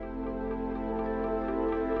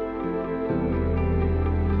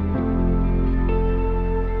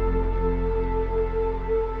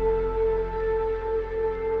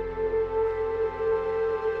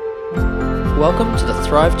Welcome to the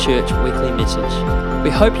Thrive Church weekly message.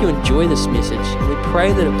 We hope you enjoy this message and we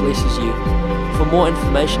pray that it blesses you. For more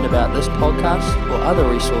information about this podcast or other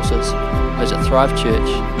resources, visit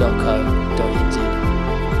thrivechurch.co.nz.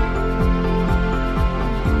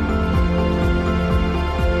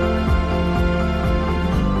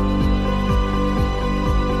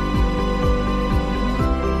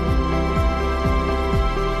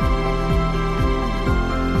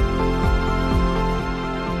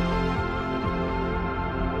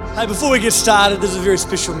 Hey, before we get started, there's a very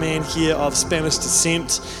special man here of Spanish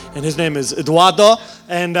descent, and his name is Eduardo,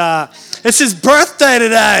 and it's his birthday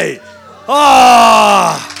today.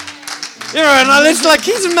 Oh, you know, and it's like,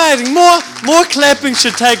 he's amazing. More clapping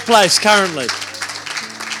should take place currently.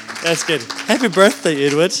 That's good. Happy birthday,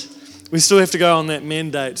 Edward. We still have to go on that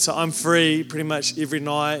mandate, so I'm free pretty much every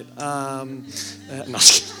night. No.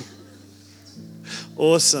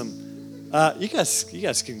 Awesome. You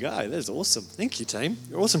guys can go. That's awesome. Thank you, team.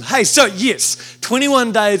 You're awesome. Hey, so yes,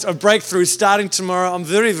 21 days of breakthrough starting tomorrow. I'm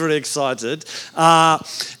very, very excited.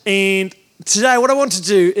 And today what I want to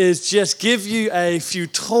do is just give you a few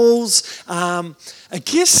tools. I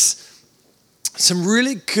guess some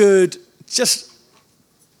really good just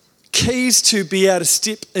keys to be able to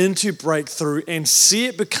step into breakthrough and see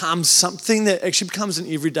it become something that actually becomes an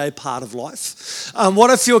everyday part of life. What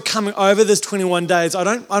I feel coming over this 21 days, I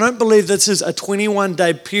don't believe this is a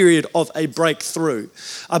 21-day period of a breakthrough.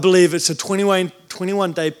 I believe it's a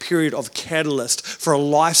 21-day period of catalyst for a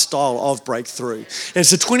lifestyle of breakthrough.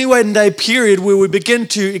 It's a 21-day period where we begin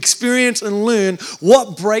to experience and learn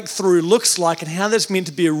what breakthrough looks like and how that's meant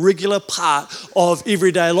to be a regular part of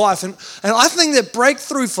everyday life. And I think that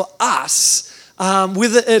breakthrough for us,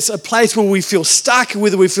 whether it's a place where we feel stuck,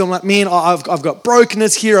 whether we feel like, man, I've got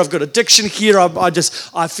brokenness here, I've got addiction here,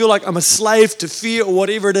 I feel like I'm a slave to fear or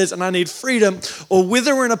whatever it is and I need freedom, or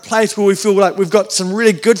whether we're in a place where we feel like we've got some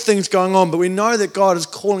really good things going on, but we know that God is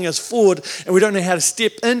calling us forward and we don't know how to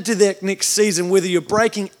step into that next season, whether you're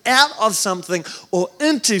breaking out of something or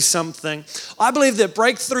into something, I believe that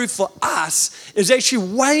breakthrough for us is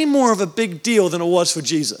actually way more of a big deal than it was for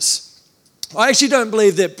Jesus. I actually don't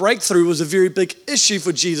believe that breakthrough was a very big issue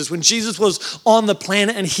for Jesus when Jesus was on the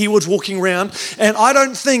planet and he was walking around. And I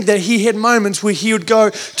don't think that he had moments where he would go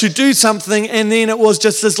to do something and then it was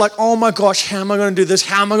just this like, oh my gosh, how am I going to do this?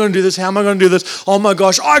 How am I going to do this? How am I going to do this? Oh my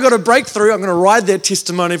gosh, I got a breakthrough. I'm going to ride that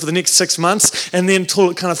testimony for the next 6 months and then until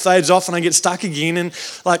it kind of fades off and I get stuck again. And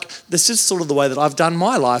like, this is sort of the way that I've done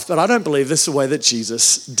my life, but I don't believe this is the way that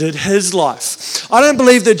Jesus did his life. I don't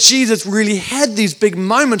believe that Jesus really had these big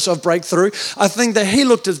moments of breakthrough. I think that he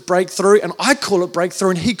looked at breakthrough, and I call it breakthrough,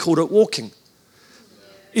 and he called it walking.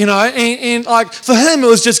 You know, and like for him, it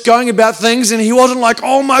was just going about things, and he wasn't like,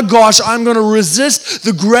 oh my gosh, I'm going to resist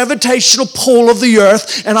the gravitational pull of the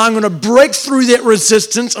earth, and I'm going to break through that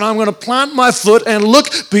resistance, and I'm going to plant my foot, and look,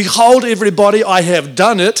 behold, everybody, I have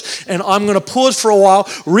done it, and I'm going to pause for a while,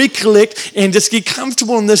 recollect, and just get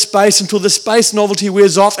comfortable in this space until the space novelty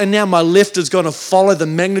wears off, and now my left is going to follow the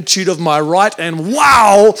magnitude of my right, and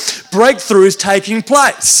wow, breakthrough is taking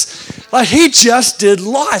place. Like he just did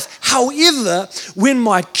life. However, when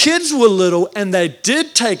my kids were little and they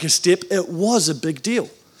did take a step, it was a big deal.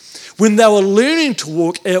 When they were learning to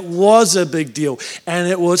walk, it was a big deal. And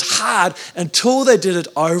it was hard until they did it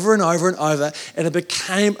over and over and over, and it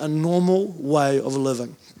became a normal way of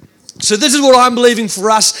living. So this is what I'm believing for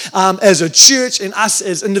us as a church and us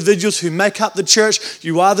as individuals who make up the church.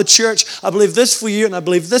 You are the church. I believe this for you and I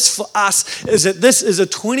believe this for us is that this is a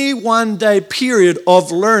 21-day period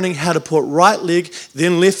of learning how to put right leg,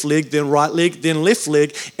 then left leg, then right leg, then left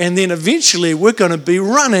leg, and then eventually we're going to be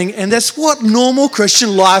running, and that's what normal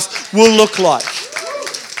Christian life will look like.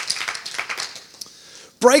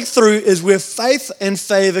 Breakthrough is where faith and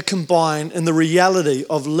favor combine in the reality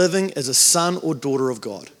of living as a son or daughter of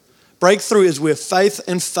God. Breakthrough is where faith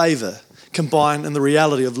and favor combine in the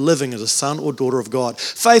reality of living as a son or daughter of God.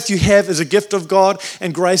 Faith you have is a gift of God,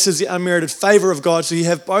 and grace is the unmerited favor of God. So you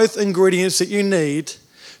have both ingredients that you need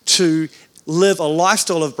to live a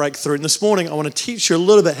lifestyle of breakthrough. And this morning I want to teach you a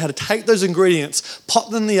little bit how to take those ingredients, pop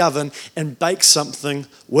them in the oven, and bake something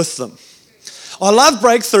with them. I love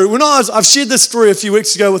breakthrough. I've shared this story a few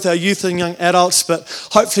weeks ago with our youth and young adults, but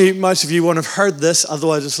hopefully most of you won't have heard this,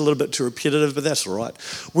 otherwise it's a little bit too repetitive, but that's all right.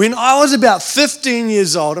 When I was about 15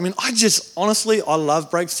 years old, I love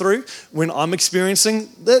breakthrough. When I'm experiencing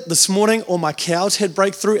it, this morning, all my cows had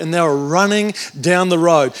breakthrough and they were running down the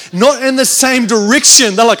road. Not in the same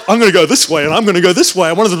direction. They're like, I'm going to go this way and I'm going to go this way.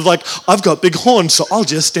 And one of them was like, I've got big horns, so I'll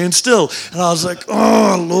just stand still. And I was like,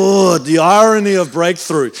 oh Lord, the irony of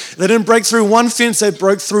breakthrough. They didn't break through one fence, they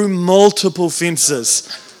broke through multiple fences.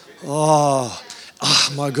 Oh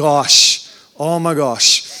my gosh. Oh my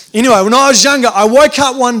gosh. Anyway, when I was younger, I woke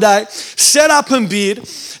up one day, sat up in bed,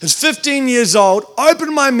 was 15 years old,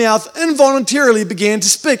 opened my mouth, involuntarily began to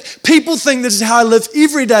speak. People think this is how I live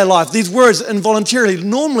everyday life. These words involuntarily,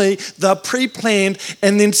 normally they're pre-planned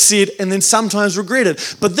and then said and then sometimes regretted.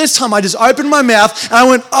 But this time I just opened my mouth and I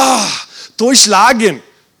went, durchschlagen.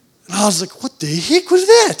 And I was like, what the heck was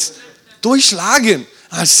that? Durchschlagen.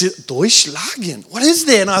 I said, durchschlagen, what is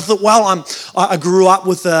that? And I thought, well, I grew up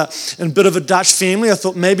with in a bit of a Dutch family. I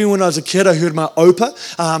thought maybe when I was a kid, I heard my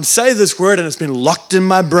opa say this word and it's been locked in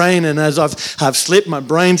my brain. And as I've slept, my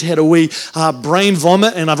brain's had a wee brain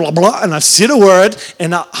vomit and I've said a word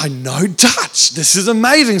and I know Dutch. This is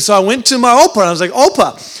amazing. So I went to my opa and I was like,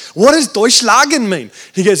 opa, what does durchschlagen mean?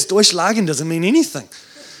 He goes, durchschlagen doesn't mean anything.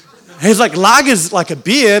 He's like, lager's like a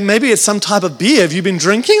beer. Maybe it's some type of beer. Have you been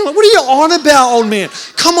drinking? Like, what are you on about, old man?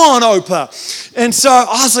 Come on, Opa. And so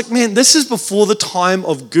I was like, man, this is before the time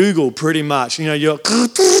of Google, pretty much. You know,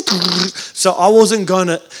 so I wasn't going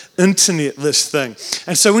to internet this thing.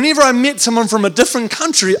 And so whenever I met someone from a different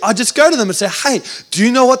country, I just go to them and say, hey, do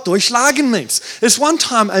you know what durchschlagen means? This one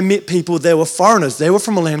time I met people, they were foreigners. They were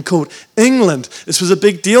from a land called England. This was a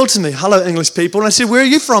big deal to me. Hello, English people. And I said, where are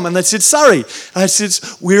you from? And they said, Surrey. And I said,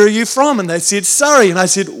 where are you from? And they said, Surrey. And I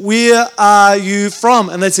said, where are you from?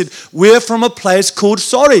 And they said, we're from a place called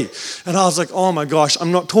Sorry. And I was like, oh my gosh,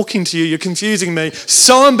 I'm not talking to you. You're confusing me.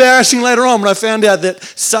 So embarrassing later on when I found out that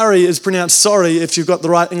Surrey is pronounced sorry if you've got the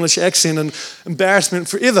right English accent, and embarrassment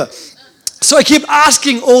forever. So I kept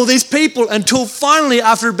asking all these people until finally,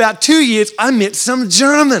 after about 2 years, I met some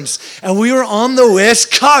Germans and we were on the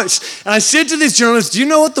West Coast. And I said to these Germans, do you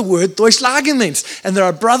know what the word durchschlagen means? And they're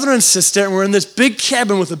a brother and sister and we're in this big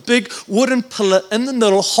cabin with a big wooden pillar in the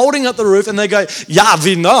middle holding up the roof, and they go, yeah,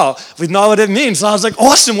 we know what it means. So I was like,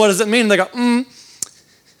 awesome, what does it mean? And they go,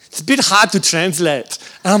 it's a bit hard to translate.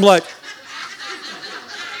 And I'm like,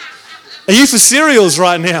 are you for cereals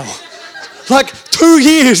right now? Like 2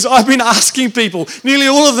 years I've been asking people. Nearly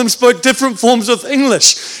all of them spoke different forms of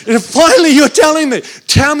English. And finally you're telling me,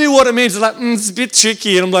 tell me what it means. They're like, it's a bit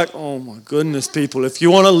tricky. And I'm like, oh my goodness, people, if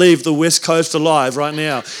you want to leave the West Coast alive right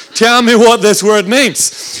now, tell me what this word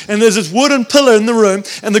means. And there's this wooden pillar in the room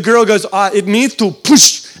and the girl goes, it means to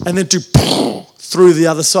push and then to pull through the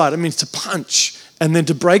other side. It means to punch and then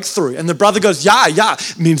to break through. And the brother goes, yeah,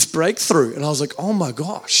 it means breakthrough. And I was like, oh my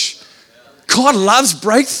gosh. God loves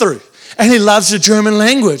breakthrough, and he loves the German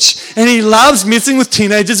language, and he loves messing with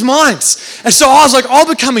teenagers' minds. And so I was like, I'll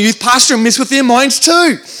become a youth pastor and mess with their minds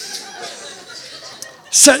too.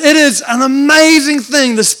 So it is an amazing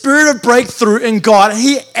thing, the spirit of breakthrough in God.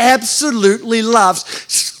 He absolutely loves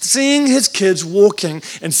seeing his kids walking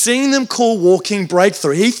and seeing them call walking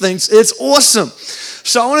breakthrough. He thinks it's awesome.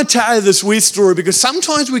 So I want to tell you this wee story because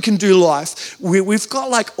sometimes we can do life where we've got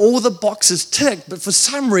like all the boxes ticked, but for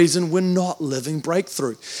some reason we're not living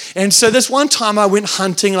breakthrough. And so this one time I went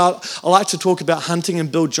hunting. I like to talk about hunting,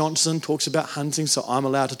 and Bill Johnson talks about hunting, so I'm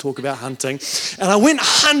allowed to talk about hunting. And I went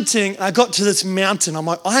hunting, and I got to this mountain. I'm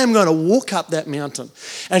like, I am going to walk up that mountain.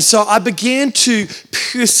 And so I began to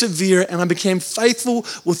persevere, and I became faithful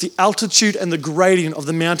with the altitude and the gradient of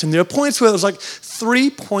the mountain. There are points where there was like 3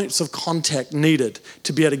 points of contact needed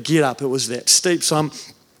to be able to get up. It was that steep. So I'm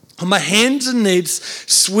on my hands and knees,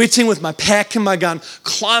 sweating with my pack and my gun,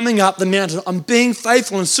 climbing up the mountain. I'm being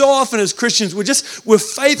faithful. And so often as Christians, we're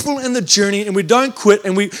faithful in the journey and we don't quit,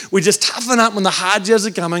 and we just toughen up when the hard days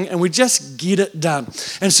are coming and we just get it done.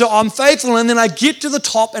 And so I'm faithful, and then I get to the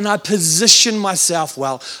top and I position myself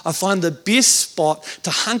well. I find the best spot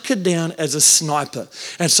to hunker down as a sniper.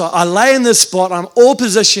 And so I lay in this spot, I'm all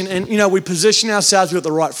positioned, and we position ourselves. We've got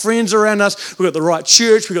the right friends around us, we've got the right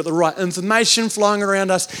church, we've got the right information flowing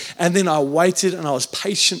around us. And then I waited and I was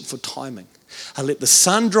patient for timing. I let the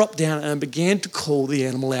sun drop down and I began to call the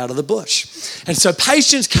animal out of the bush. And so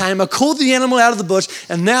patience came. I called the animal out of the bush,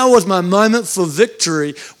 and now was my moment for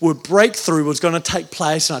victory, where breakthrough was going to take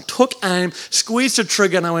place. And I took aim, squeezed the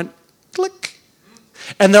trigger, and I went click.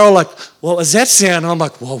 And they're all like, what was that sound? And I'm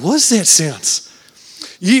like, what was that sound?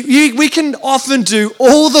 We can often do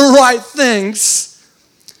all the right things,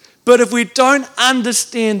 but if we don't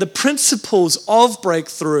understand the principles of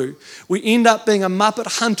breakthrough, we end up being a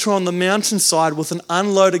Muppet hunter on the mountainside with an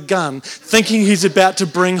unloaded gun, thinking he's about to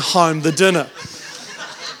bring home the dinner.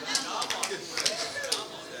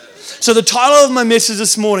 So the title of my message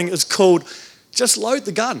this morning is called, Just Load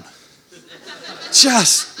the Gun.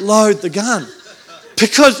 Just load the gun.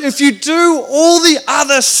 Because if you do all the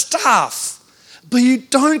other stuff, but you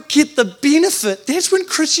don't get the benefit, that's when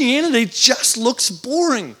Christianity just looks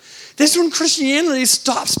boring. That's when Christianity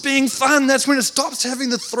stops being fun. That's when it stops having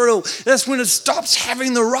the thrill. That's when it stops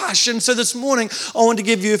having the rush. And so this morning, I want to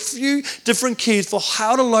give you a few different keys for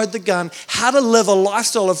how to load the gun, how to live a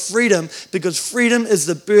lifestyle of freedom, because freedom is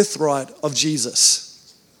the birthright of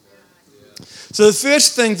Jesus. So the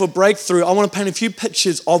first thing for breakthrough, I want to paint a few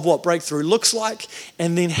pictures of what breakthrough looks like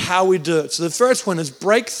and then how we do it. So the first one is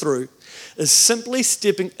breakthrough is simply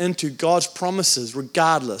stepping into God's promises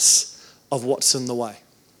regardless of what's in the way.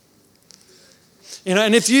 You know,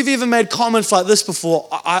 and if you've ever made comments like this before,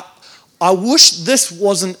 I wish this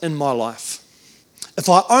wasn't in my life. If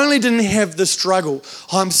I only didn't have this struggle,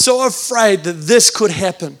 I'm so afraid that this could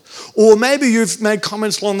happen. Or maybe you've made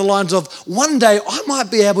comments along the lines of, one day I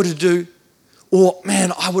might be able to do, or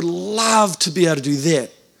man, I would love to be able to do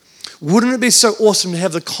that. Wouldn't it be so awesome to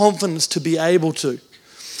have the confidence to be able to?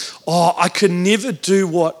 Oh, I could never do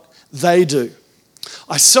what they do.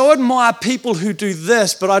 I so admire people who do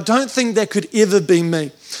this, but I don't think that could ever be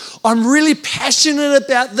me. I'm really passionate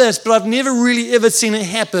about this, but I've never really ever seen it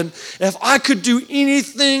happen. If I could do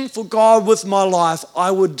anything for God with my life,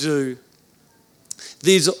 I would do.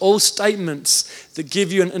 These are all statements that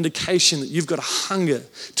give you an indication that you've got a hunger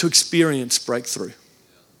to experience breakthrough.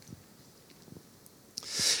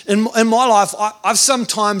 In my life, I've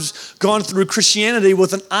sometimes gone through Christianity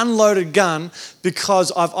with an unloaded gun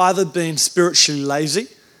because I've either been spiritually lazy,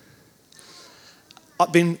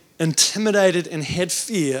 I've been intimidated and had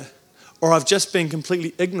fear, or I've just been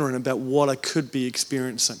completely ignorant about what I could be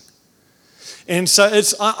experiencing. And so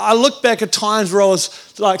I look back at times where I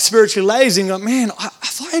was like spiritually lazy and go, man,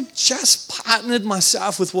 if I had just partnered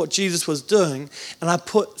myself with what Jesus was doing and I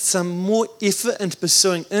put some more effort into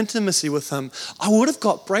pursuing intimacy with him, I would have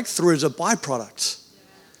got breakthrough as a byproduct.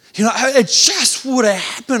 You know, it just would have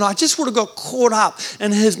happened. I just would have got caught up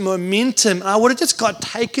in his momentum and I would have just got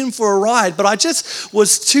taken for a ride. But I just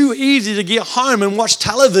was too easy to get home and watch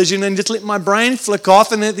television and just let my brain flick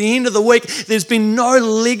off. And at the end of the week, there's been no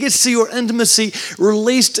legacy or intimacy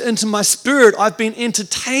released into my spirit. I've been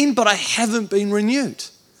entertained, but I haven't been renewed.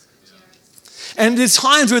 And there's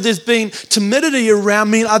times where there's been timidity around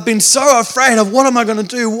me and I've been so afraid of what am I going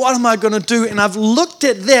to do? What am I going to do? And I've looked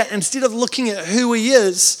at that instead of looking at who he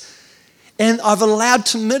is. And I've allowed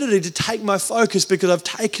timidity to take my focus because I've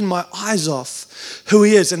taken my eyes off who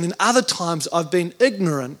he is. And then other times I've been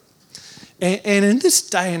ignorant. And in this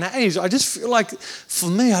day and age, I just feel like, for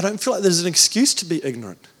me, I don't feel like there's an excuse to be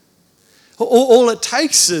ignorant. All it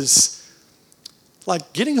takes is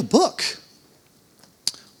like getting a book.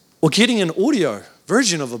 Or getting an audio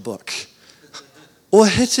version of a book, or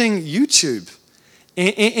hitting YouTube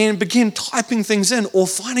and begin typing things in, or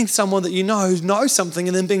finding someone that you know who knows something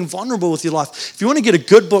and then being vulnerable with your life. If you want to get a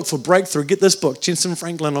good book for breakthrough, get this book, Jensen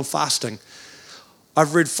Franklin on Fasting.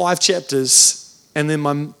 I've read 5 chapters and then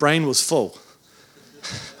my brain was full.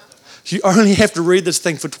 You only have to read this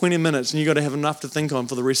thing for 20 minutes and you've got to have enough to think on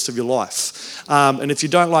for the rest of your life. And if you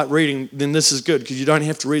don't like reading, then this is good because you don't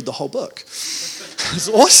have to read the whole book. It's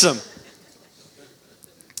awesome.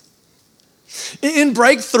 In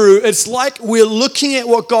breakthrough, it's like we're looking at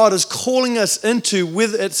what God is calling us into,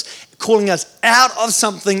 whether it's calling us out of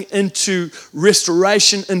something into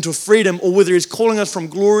restoration, into freedom, or whether he's calling us from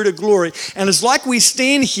glory to glory. And it's like we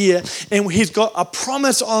stand here and he's got a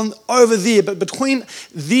promise on over there, but between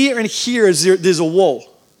there and here there's a wall.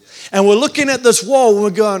 And we're looking at this wall and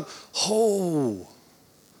we're going, oh,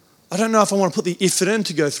 I don't know if I want to put the effort in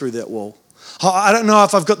to go through that wall. I don't know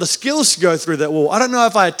if I've got the skills to go through that wall. I don't know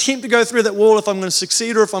if I attempt to go through that wall, if I'm going to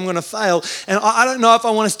succeed or if I'm going to fail. And I don't know if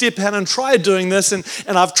I want to step out and try doing this. And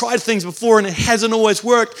I've tried things before and it hasn't always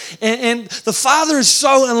worked. And the Father is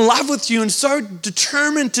so in love with you and so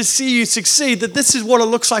determined to see you succeed that this is what it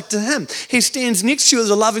looks like to him. He stands next to you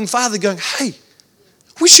as a loving Father going, hey,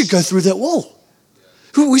 we should go through that wall.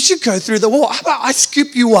 We should go through the wall. How about I scoop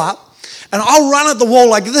you up and I'll run at the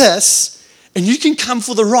wall like this and you can come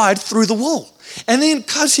for the ride through the wall. And then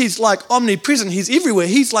because he's like omnipresent, he's everywhere.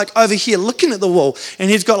 He's like over here looking at the wall and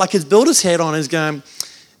he's got like his builder's hat on. He's going,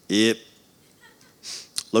 yep,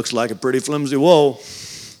 looks like a pretty flimsy wall.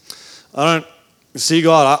 I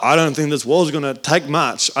don't think this wall's going to take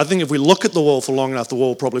much. I think if we look at the wall for long enough, the wall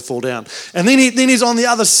will probably fall down. And then he's on the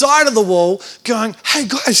other side of the wall going, hey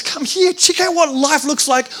guys, come here. Check out what life looks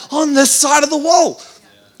like on this side of the wall.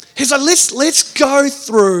 He's like, let's go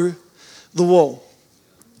through the wall.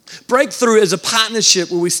 Breakthrough is a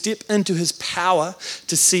partnership where we step into his power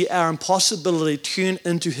to see our impossibility turn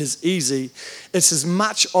into his easy. It's as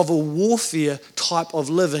much of a warfare type of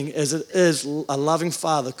living as it is a loving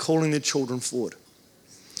father calling their children forward.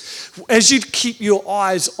 as you keep your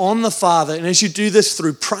eyes on the Father, and as you do this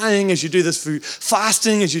through praying, as you do this through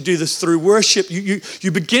fasting, as you do this through worship,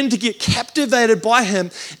 you begin to get captivated by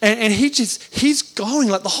him, and he's going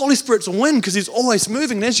like the Holy Spirit's a wind because he's always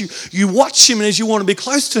moving. And as you watch him and as you want to be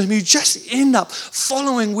close to him, you just end up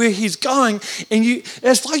following where he's going, and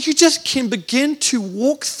it's like you just can begin to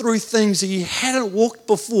walk through things that you hadn't walked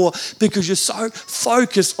before because you're so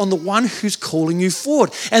focused on the one who's calling you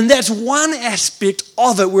forward. And that's one aspect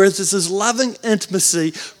of it, whereas this is loving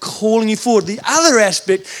intimacy calling you forward. The other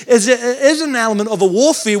aspect is an element of a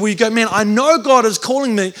warfare where you go, man, I know God is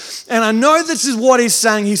calling me, and I know this is what he's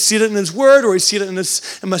saying. He said it in his word, or he said it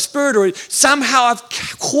in my spirit, or somehow I've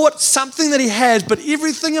caught something that he has, but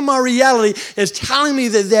everything in my reality is telling me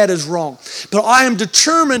that is wrong. But I am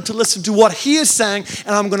determined to listen to what he is saying,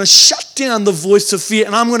 and I'm going to shut down the voice of fear,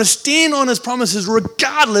 and I'm going to stand on his promises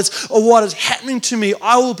regardless of what is happening to me.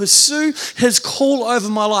 I will pursue his call over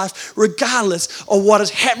my life regardless of what is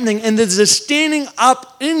happening. And there's a standing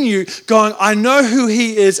up in you going, I know who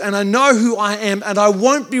he is, and I know who I am, and I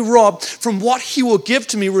won't be robbed from what he will give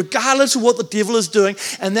to me regardless of what the devil is doing.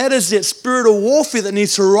 And that is that spirit of warfare that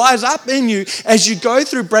needs to rise up in you as you go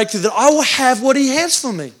through breakthrough, that I will have what he has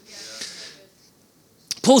for me.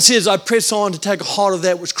 Paul says, I press on to take a hold of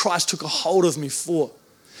that which Christ took a hold of me for.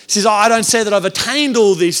 He says, I don't say that I've attained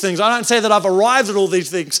all these things. I don't say that I've arrived at all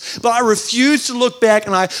these things. But I refuse to look back,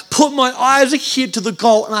 and I put my eyes ahead to the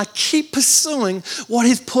goal, and I keep pursuing what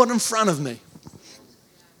he's put in front of me.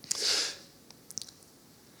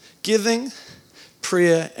 Giving,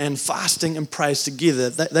 prayer, and fasting and praise together,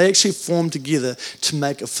 they actually form together to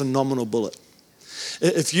make a phenomenal bullet.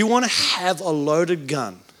 If you want to have a loaded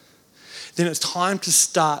gun, then it's time to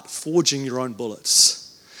start forging your own bullets.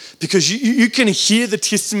 Because you can hear the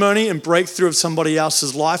testimony and breakthrough of somebody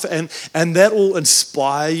else's life, and that will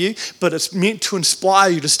inspire you, but it's meant to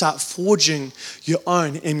inspire you to start forging your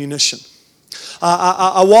own ammunition.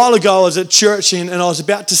 A while ago, I was at church and I was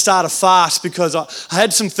about to start a fast because I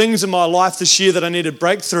had some things in my life this year that I needed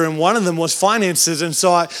breakthrough, and one of them was finances. And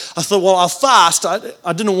so I thought, well, I'll fast.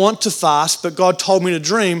 I didn't want to fast, but God told me to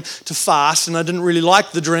dream to fast, and I didn't really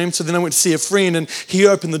like the dream. So then I went to see a friend, and he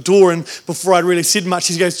opened the door, and before I'd really said much,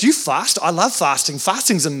 he goes, do you fast? I love fasting.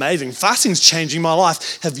 Fasting's amazing. Fasting's changing my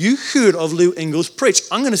life. Have you heard of Lou Engel's preach?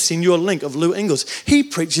 I'm going to send you a link of Lou Engel's. He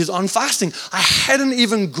preaches on fasting. I hadn't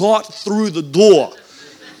even got through the door.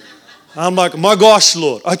 I'm like, my gosh,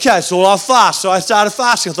 Lord. Okay, so I'll fast. So I started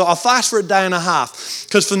fasting. I thought, I'll fast for a day and a half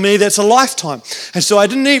because for me, that's a lifetime. And so I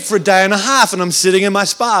didn't eat for a day and a half, and I'm sitting in my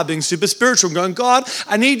spa being super spiritual going, God,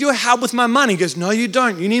 I need your help with my money. He goes, no, you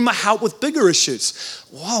don't. You need my help with bigger issues.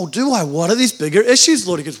 Wow, do I? What are these bigger issues,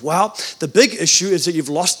 Lord? He goes, well, the big issue is that you've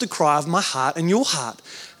lost the cry of my heart and your heart.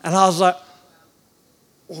 And I was like,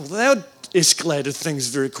 well, that escalated things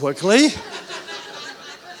very quickly.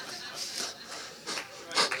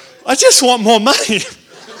 I just want more money.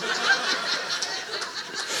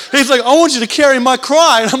 He's like, I want you to carry my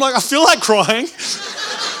cry. And I'm like, I feel like crying.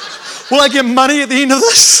 Will I get money at the end of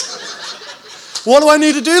this? What do I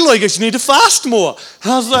need to do, Lord? He goes, you need to fast more.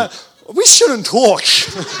 And I was like, we shouldn't talk.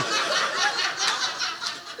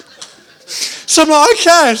 So I'm like,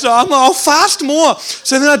 okay, so I'll fast more.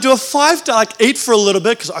 So then I do a 5-day, like eat for a little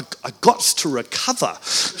bit because I got to recover.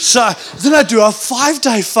 So then I do a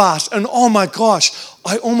 5-day fast, and oh my gosh,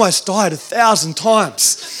 I almost died 1,000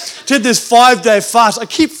 times. Did this 5-day fast. I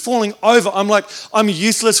keep falling over. I'm like, I'm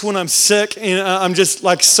useless when I'm sick, and I'm just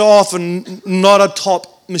like so often not a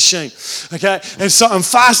top machine, okay? And so I'm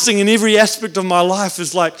fasting, and every aspect of my life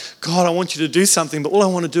is like, God, I want you to do something, but all I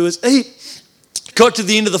want to do is eat. Got to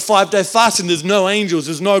the end of the 5-day fast, and there's no angels,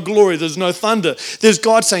 there's no glory, there's no thunder. There's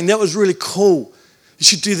God saying, that was really cool. You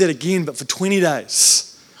should do that again, but for 20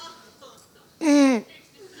 days.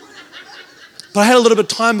 But I had a little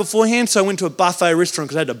bit of time beforehand, so I went to a buffet restaurant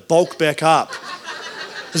because I had to bulk back up.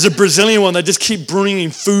 There's a Brazilian one, they just keep bringing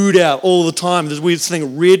food out all the time. There's weird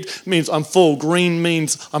thing, red means I'm full, green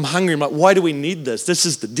means I'm hungry. I'm like, why do we need this? This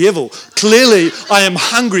is the devil. Clearly, I am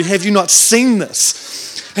hungry. Have you not seen this?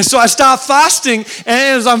 And so I start fasting,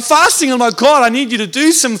 and as I'm fasting, I'm like, God, I need you to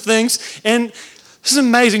do some things. And this is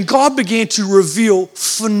amazing. God began to reveal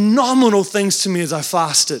phenomenal things to me as I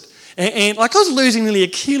fasted. And like I was losing nearly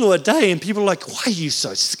 1 kilo a day, and people are like, why are you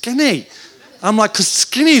so skinny? I'm like, because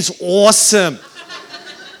skinny is awesome.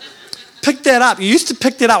 Pick that up. You used to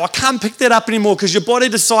pick that up. I can't pick that up anymore because your body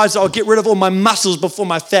decides I'll get rid of all my muscles before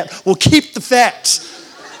my fat. Well, keep the fat.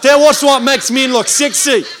 That's what makes men look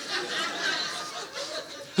sexy.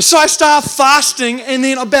 So I start fasting, and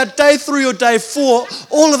then about day 3 or day 4,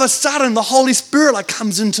 all of a sudden the Holy Spirit like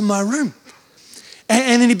comes into my room.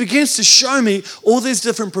 And then he begins to show me all these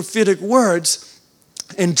different prophetic words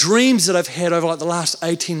and dreams that I've had over like the last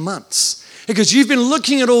 18 months. Because you've been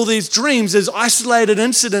looking at all these dreams as isolated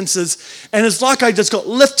incidences, and it's like I just got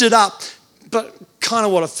lifted up, but kind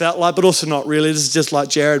of what it felt like, but also not really. This is just like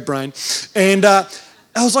Jared brain. And it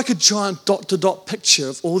was like a giant dot-to-dot picture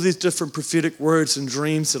of all these different prophetic words and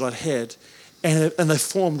dreams that I'd had. And they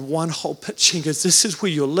formed one whole picture. He goes, this is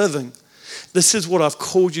where you're living. This is what I've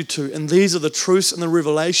called you to. And these are the truths and the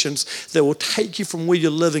revelations that will take you from where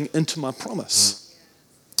you're living into my promise.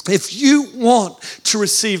 If you want to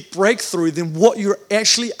receive breakthrough, then what you're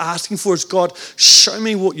actually asking for is, God, show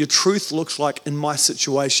me what your truth looks like in my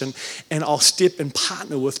situation, and I'll step and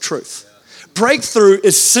partner with truth. Breakthrough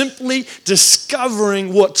is simply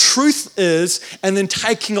discovering what truth is and then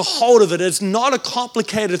taking a hold of it. It's not a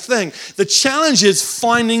complicated thing. The challenge is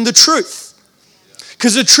finding the truth.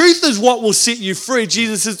 Because the truth is what will set you free.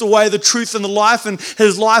 Jesus is the way, the truth, and the life, and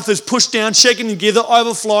his life is pushed down, shaken together,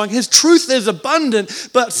 overflowing. His truth is abundant,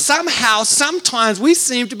 but somehow, sometimes we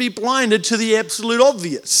seem to be blinded to the absolute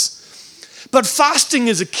obvious. But fasting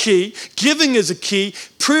is a key, giving is a key,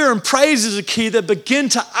 prayer and praise is a key that begin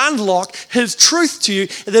to unlock his truth to you,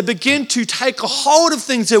 and they begin to take a hold of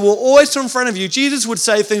things that were always in front of you. Jesus would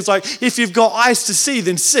say things like, if you've got eyes to see,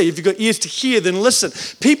 then see. If you've got ears to hear, then listen.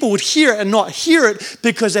 People would hear it and not hear it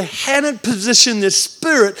because they hadn't positioned their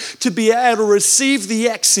spirit to be able to receive the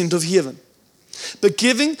accent of heaven. But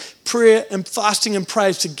giving, prayer, and fasting and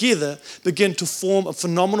praise together begin to form a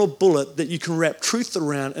phenomenal bullet that you can wrap truth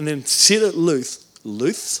around and then set it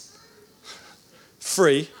loose,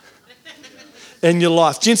 free in your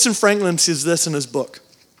life. Jensen Franklin says this in his book.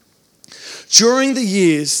 During the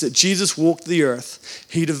years that Jesus walked the earth,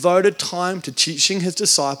 he devoted time to teaching his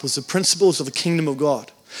disciples the principles of the kingdom of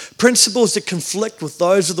God, principles that conflict with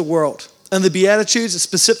those of the world. In the Beatitudes,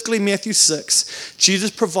 specifically Matthew 6, Jesus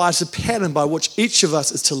provides a pattern by which each of us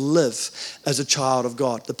is to live as a child of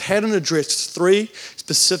God. The pattern addresses 3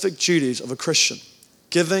 specific duties of a Christian: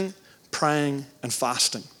 giving, praying, and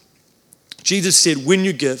fasting. Jesus said, when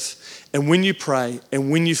you give, and when you pray, and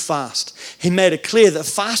when you fast, he made it clear that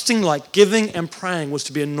fasting, like giving and praying, was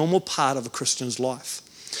to be a normal part of a Christian's life.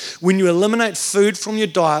 When you eliminate food from your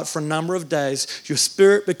diet for a number of days, your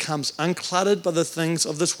spirit becomes uncluttered by the things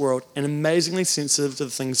of this world and amazingly sensitive to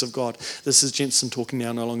the things of God. This is Jensen talking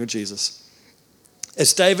now, no longer Jesus.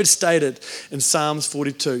 As David stated in Psalms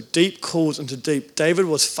 42, deep calls into deep. David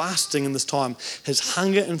was fasting in this time. His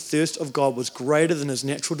hunger and thirst of God was greater than his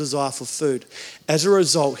natural desire for food. As a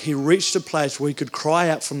result, he reached a place where he could cry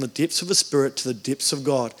out from the depths of his spirit to the depths of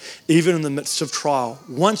God, even in the midst of trial.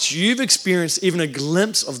 Once you've experienced even a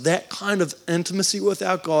glimpse of that kind of intimacy with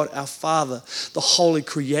our God, our Father, the holy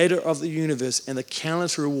creator of the universe, and the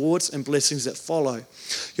countless rewards and blessings that follow,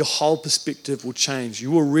 your whole perspective will change.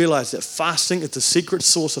 You will realize that fasting is the secret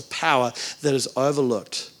source of power that is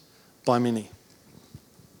overlooked by many.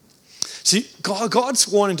 See, God's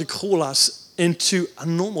wanting to call us into a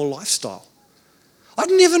normal lifestyle.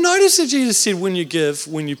 I'd never noticed that Jesus said when you give,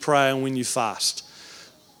 when you pray, and when you fast.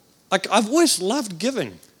 Like, I've always loved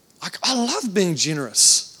giving. Like, I love being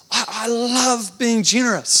generous. I love being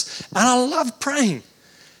generous. And I love praying.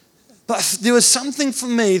 But there was something for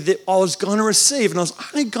me that I was going to receive, and I was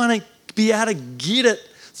only going to be able to get it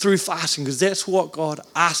through fasting, because that's what God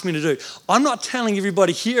asked me to do. I'm not telling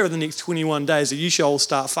everybody here in the next 21 days that you should all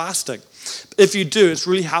start fasting. If you do, it's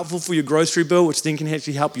really helpful for your grocery bill, which then can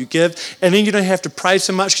actually help you give. And then you don't have to pray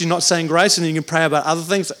so much because you're not saying grace, and then you can pray about other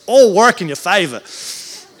things that all work in your favor.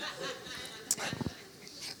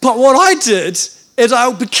 But what I did is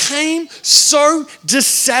I became so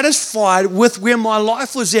dissatisfied with where my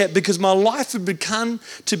life was at, because my life had become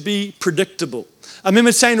to be predictable. I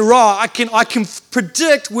remember saying to Ra, I can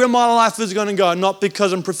predict where my life is going to go, not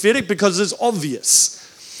because I'm prophetic, because it's obvious.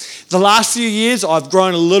 The last few years, I've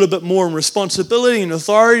grown a little bit more in responsibility and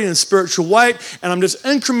authority and spiritual weight, and I'm just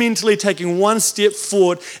incrementally taking one step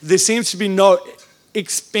forward. There seems to be no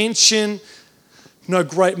expansion, no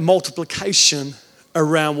great multiplication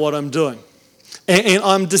around what I'm doing. And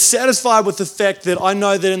I'm dissatisfied with the fact that I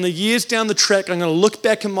know that in the years down the track, I'm going to look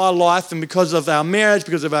back in my life, and because of our marriage,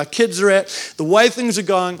 because of our kids are at, the way things are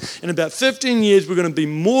going, in about 15 years, we're going to be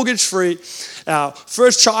mortgage free. Our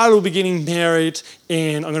first child will be getting married,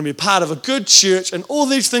 and I'm going to be part of a good church, and all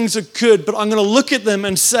these things are good, but I'm going to look at them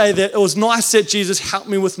and say that it was nice that Jesus helped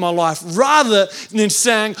me with my life, rather than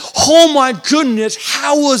saying, oh my goodness,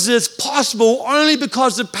 how was this possible? Only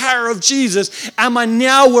because of the power of Jesus am I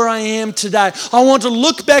now where I am today. I want to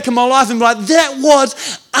look back in my life and be like, that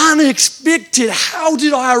was unexpected. How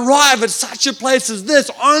did I arrive at such a place as this?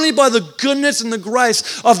 Only by the goodness and the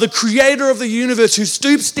grace of the creator of the universe who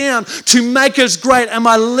stoops down to make us great. Am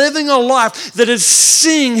I living a life that is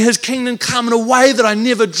seeing his kingdom come in a way that I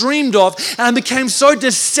never dreamed of? And I became so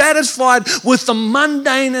dissatisfied with the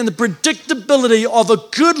mundane and the predictability of a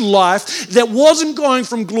good life that wasn't going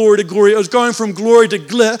from glory to glory. It was going from glory to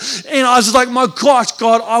glitter. And I was like, my gosh,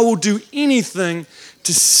 God, I will do anything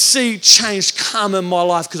to see change come in my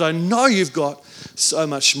life because I know you've got so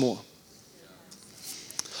much more.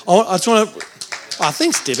 I just want to,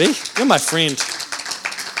 thanks, Debbie. You're my friend.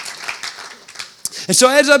 And so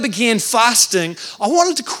as I began fasting, I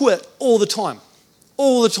wanted to quit all the time.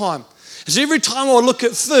 So every time I would look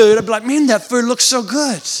at food, I'd be like, man, that food looks so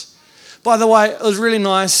good. By the way, it was really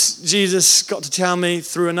nice. Jesus got to tell me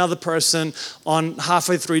through another person on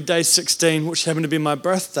halfway through day 16, which happened to be my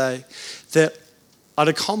birthday, that I'd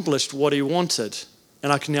accomplished what he wanted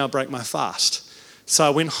and I can now break my fast. So I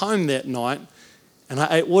went home that night and I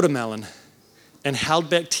ate watermelon and held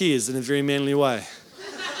back tears in a very manly way.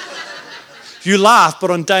 You laugh, but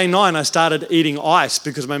on day 9 I started eating ice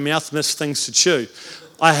because my mouth missed things to chew.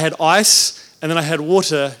 I had ice and then I had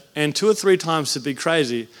water, and 2 or 3 times, to be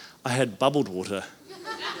crazy, I had bubbled water.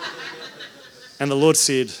 And the Lord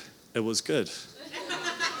said it was good.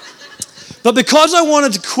 But because I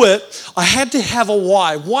wanted to quit, I had to have a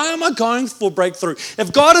why. Why am I going for breakthrough?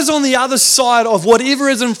 If God is on the other side of whatever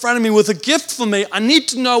is in front of me with a gift for me, I need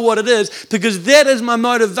to know what it is, because that is my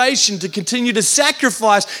motivation to continue to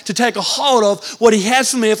sacrifice, to take a hold of what he has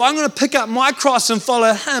for me. If I'm going to pick up my cross and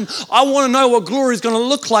follow him, I want to know what glory is going to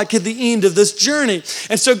look like at the end of this journey.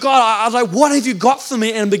 And so God, I was like, what have you got for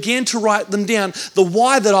me? And began to write them down. The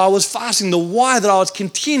why that I was fasting, the why that I was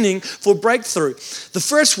contending for breakthrough. The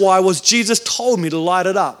first why was Jesus told me to light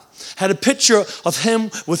it up. Had a picture of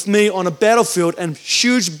him with me on a battlefield and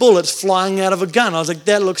huge bullets flying out of a gun. I was like,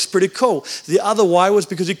 that looks pretty cool. The other why was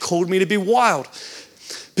because he called me to be wild.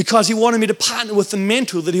 Because he wanted me to partner with the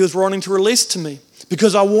mantle that he was wanting to release to me.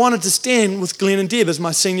 Because I wanted to stand with Glenn and Deb as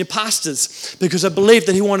my senior pastors. Because I believed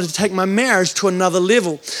that he wanted to take my marriage to another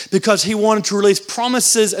level. Because he wanted to release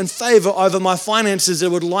promises and favor over my finances that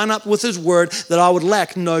would line up with his word, that I would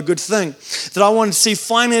lack no good thing. That I wanted to see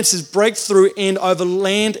finances break through and over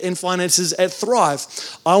land and finances at thrive.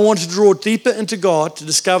 I wanted to draw deeper into God to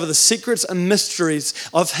discover the secrets and mysteries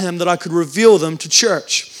of him, that I could reveal them to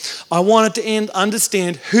church. I wanted to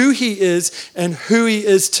understand who he is and who he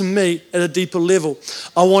is to me at a deeper level.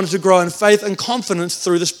 I wanted to grow in faith and confidence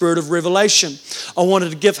through the spirit of revelation. I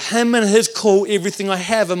wanted to give him and his call everything I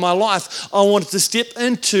have in my life. I wanted to step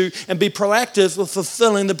into and be proactive with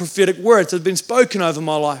fulfilling the prophetic words that have been spoken over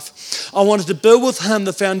my life. I wanted to build with him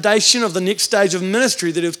the foundation of the next stage of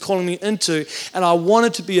ministry that he was calling me into, and I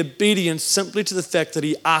wanted to be obedient simply to the fact that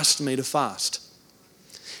he asked me to fast.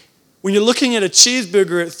 When you're looking at a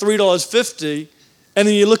cheeseburger at $3.50 and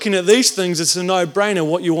then you're looking at these things, it's a no-brainer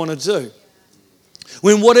what you want to do.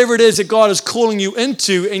 When whatever it is that God is calling you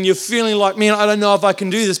into and you're feeling like, man, I don't know if I can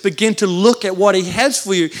do this, begin to look at what he has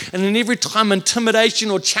for you. And then every time intimidation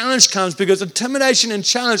or challenge comes, because intimidation and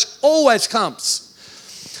challenge always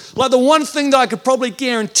comes. Like the one thing that I could probably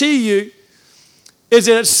guarantee you is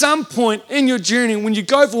that at some point in your journey, when you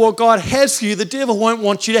go for what God has for you, the devil won't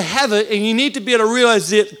want you to have it, and you need to be able to realize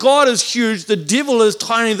that God is huge, the devil is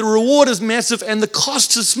tiny, the reward is massive, and the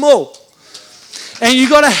cost is small. And you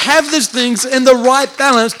got to have these things in the right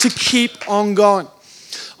balance to keep on going.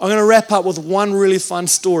 I'm going to wrap up with one really fun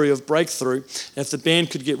story of breakthrough. If the band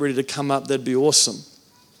could get ready to come up, that'd be awesome.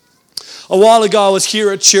 A while ago, I was here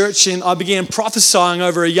at church and I began prophesying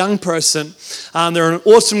over a young person. They're an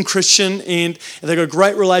awesome Christian and they've got a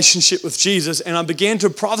great relationship with Jesus. And I began to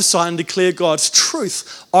prophesy and declare God's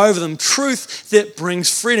truth over them. Truth that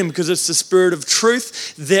brings freedom, because it's the spirit of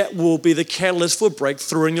truth that will be the catalyst for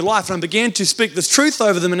breakthrough in your life. And I began to speak this truth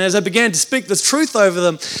over them. And as I began to speak this truth over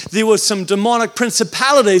them, there were some demonic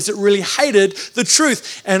principalities that really hated the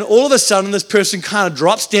truth. And all of a sudden, this person kind of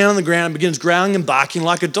drops down on the ground and begins growling and barking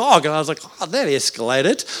like a dog. And I was like, oh, that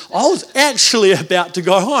escalated. I was actually about to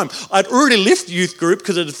go home. I'd already left youth group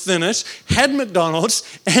because it had finished, had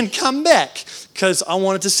McDonald's, and come back because I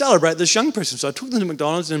wanted to celebrate this young person. So I took them to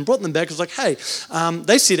McDonald's and brought them back. I was like, hey,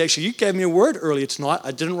 they said, actually, you gave me a word earlier tonight.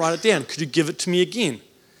 I didn't write it down. Could you give it to me again?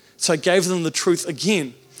 So I gave them the truth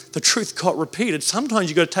again. the truth got repeated. Sometimes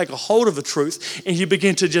you got to take a hold of the truth and you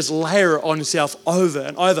begin to just layer it on yourself over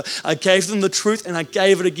and over. I gave them the truth and I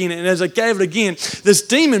gave it again. And as I gave it again, this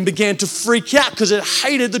demon began to freak out because it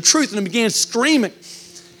hated the truth and it began screaming.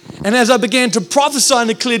 And as I began to prophesy and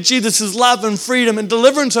declare Jesus' love and freedom and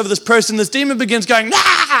deliverance over this person, this demon begins going, nah,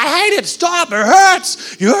 I hate it, stop, it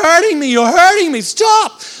hurts. You're hurting me,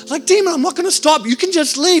 stop. Like, demon, I'm not going to stop. You can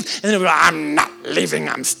just leave. And they're like, I'm not leaving,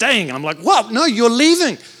 I'm staying. And I'm like, what? No, you're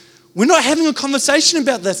leaving. We're not having a conversation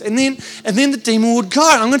about this. And then the demon would go.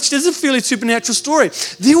 I'm going to, this is a fairly supernatural story.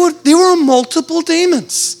 There were multiple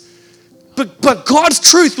demons. But God's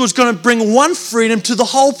truth was going to bring one freedom to the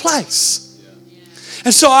whole place.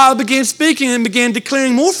 And so I began speaking and began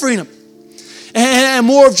declaring more freedom and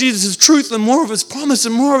more of Jesus' truth and more of his promise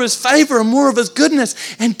and more of his favor and more of his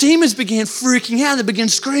goodness. And demons began freaking out. They began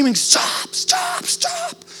screaming, stop, stop,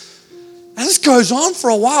 stop. And this goes on for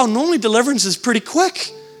a while. Normally deliverance is pretty quick.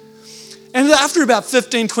 And after about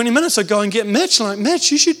 15, 20 minutes, I go and get Mitch. I'm like,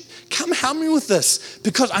 Mitch, you should come help me with this.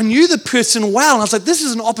 Because I knew the person well. And I was like, this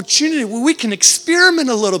is an opportunity where we can experiment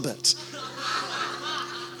a little bit.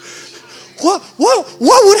 What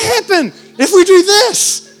would happen if we do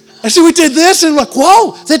this? And so we did this and like,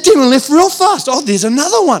 whoa, that demon left real fast. Oh, there's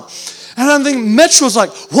another one. And I think Mitch was like,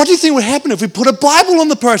 what do you think would happen if we put a Bible on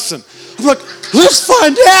the person? I'm like, let's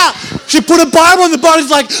find out. She put a Bible on the body's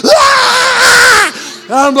like, ah!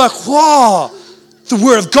 And I'm like, whoa. The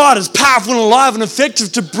word of God is powerful and alive and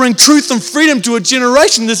effective to bring truth and freedom to a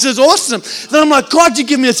generation. This is awesome. Then I'm like, God, you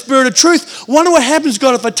give me a spirit of truth. Wonder what happens,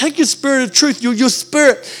 God, if I take your spirit of truth, your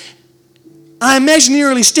spirit, I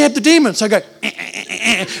imaginarily stab the demon. So I go,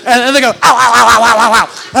 and they go, ow, ow, ow, ow, ow, ow,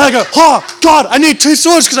 ow. And I go, oh, God, I need two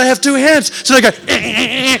swords because I have two hands. So they go,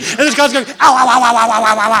 and this guy's going, ow, ow, ow, ow, ow,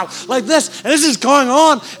 ow, ow, ow, like this. And this is going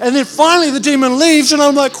on. And then finally the demon leaves. And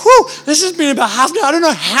I'm like, whew, this has been about half an hour. I don't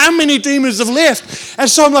know how many demons have left. And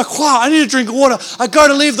so I'm like, wow, I need a drink of water. I go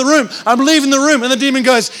to leave the room. I'm leaving the room. And the demon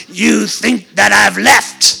goes, you think that I've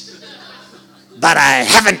left, but I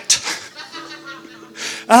haven't.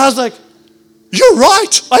 And I was like, you're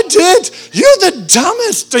right, I did. You're the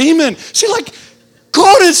dumbest demon. See, like,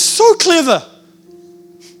 God is so clever.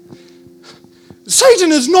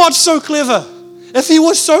 Satan is not so clever. If he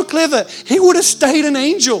was so clever, he would have stayed an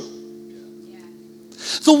angel.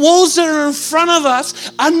 The walls that are in front of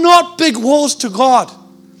us are not big walls to God.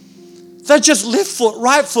 They're just left foot,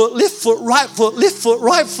 right foot, left foot, right foot, left foot,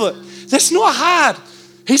 right foot. That's not hard.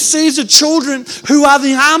 He sees the children who are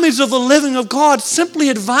the armies of the living of God simply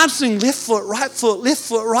advancing left foot, right foot,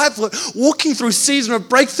 right foot, walking through season of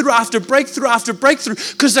breakthrough after breakthrough after breakthrough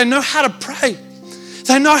because they know how to pray.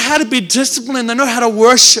 They know how to be disciplined. They know how to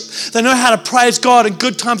worship. They know how to praise God in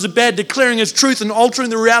good times and bad, declaring his truth and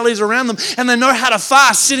altering the realities around them. And they know how to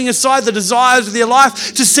fast, setting aside the desires of their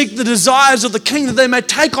life to seek the desires of the King, that they may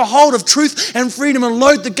take a hold of truth and freedom and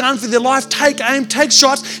load the gun for their life, take aim, take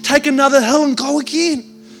shots, take another hill and go again.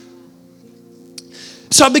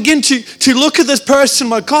 So I begin to look at this person,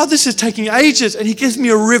 my God, this is taking ages, and he gives me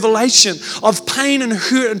a revelation of pain and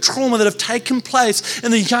hurt and trauma that have taken place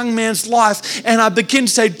in the young man's life. And I begin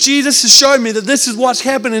to say, Jesus has showed me that this is what's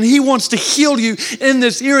happened, and he wants to heal you in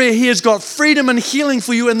this area. He has got freedom and healing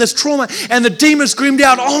for you in this trauma. And the demon screamed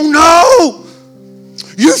out, oh no,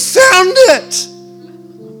 you found it.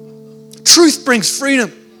 Truth brings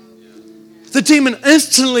freedom. The demon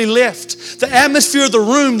instantly left. The atmosphere of the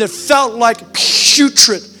room that felt like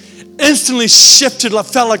putrid instantly shifted,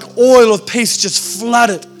 felt like oil of peace just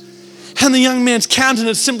flooded. And the young man's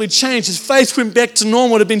countenance simply changed. His face went back to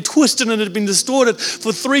normal. It had been twisted and it had been distorted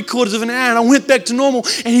for 3/4 of an hour. And I went back to normal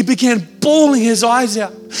and he began bawling his eyes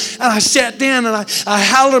out. And I sat down and I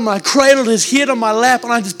held him. I cradled his head on my lap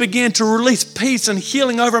and I just began to release peace and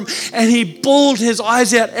healing over him. And he bawled his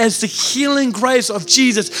eyes out as the healing grace of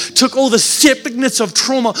Jesus took all the septicness of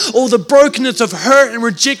trauma, all the brokenness of hurt and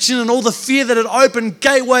rejection and all the fear that had opened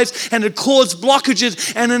gateways and had caused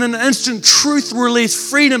blockages. And in an instant, truth released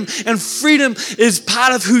freedom. And freedom is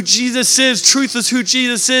part of who Jesus is. Truth is who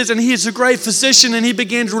Jesus is. And he is a great physician. And he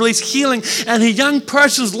began to release healing. And a young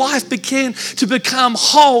person's life began to become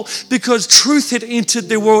whole because truth had entered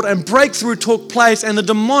their world and breakthrough took place. And the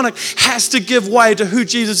demonic has to give way to who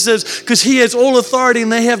Jesus is because he has all authority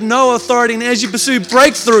and they have no authority. And as you pursue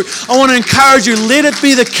breakthrough, I want to encourage you, let it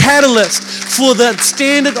be the catalyst for that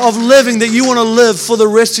standard of living that you want to live for the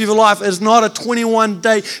rest of your life. It's not a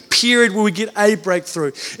 21-day period where we get a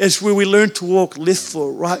breakthrough. It's where we learn to walk left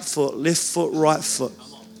foot, right foot, left foot, right foot.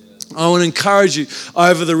 I want to encourage you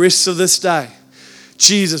over the rest of this day.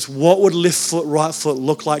 Jesus, what would left foot, right foot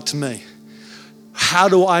look like to me? How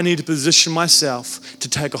do I need to position myself to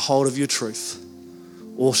take a hold of your truth?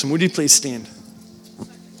 Awesome. Would you please stand?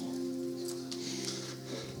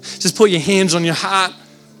 Just put your hands on your heart.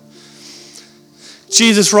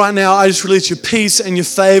 Jesus, right now, I just release your peace and your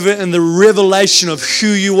favor and the revelation of who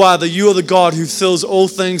you are, that you are the God who fills all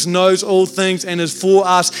things, knows all things, and is for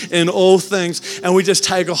us in all things. And we just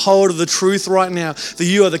take a hold of the truth right now, that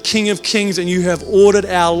you are the King of Kings and you have ordered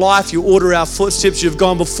our life, you order our footsteps, you've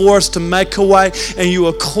gone before us to make a way, and you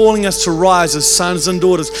are calling us to rise as sons and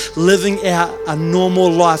daughters, living out a normal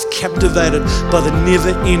life, captivated by the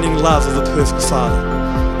never-ending love of a perfect Father.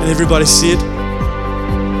 And everybody said,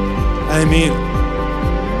 Amen.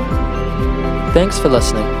 Thanks for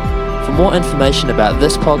listening. For more information about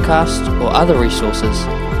this podcast or other resources,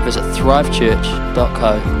 visit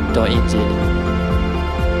thrivechurch.co.nz.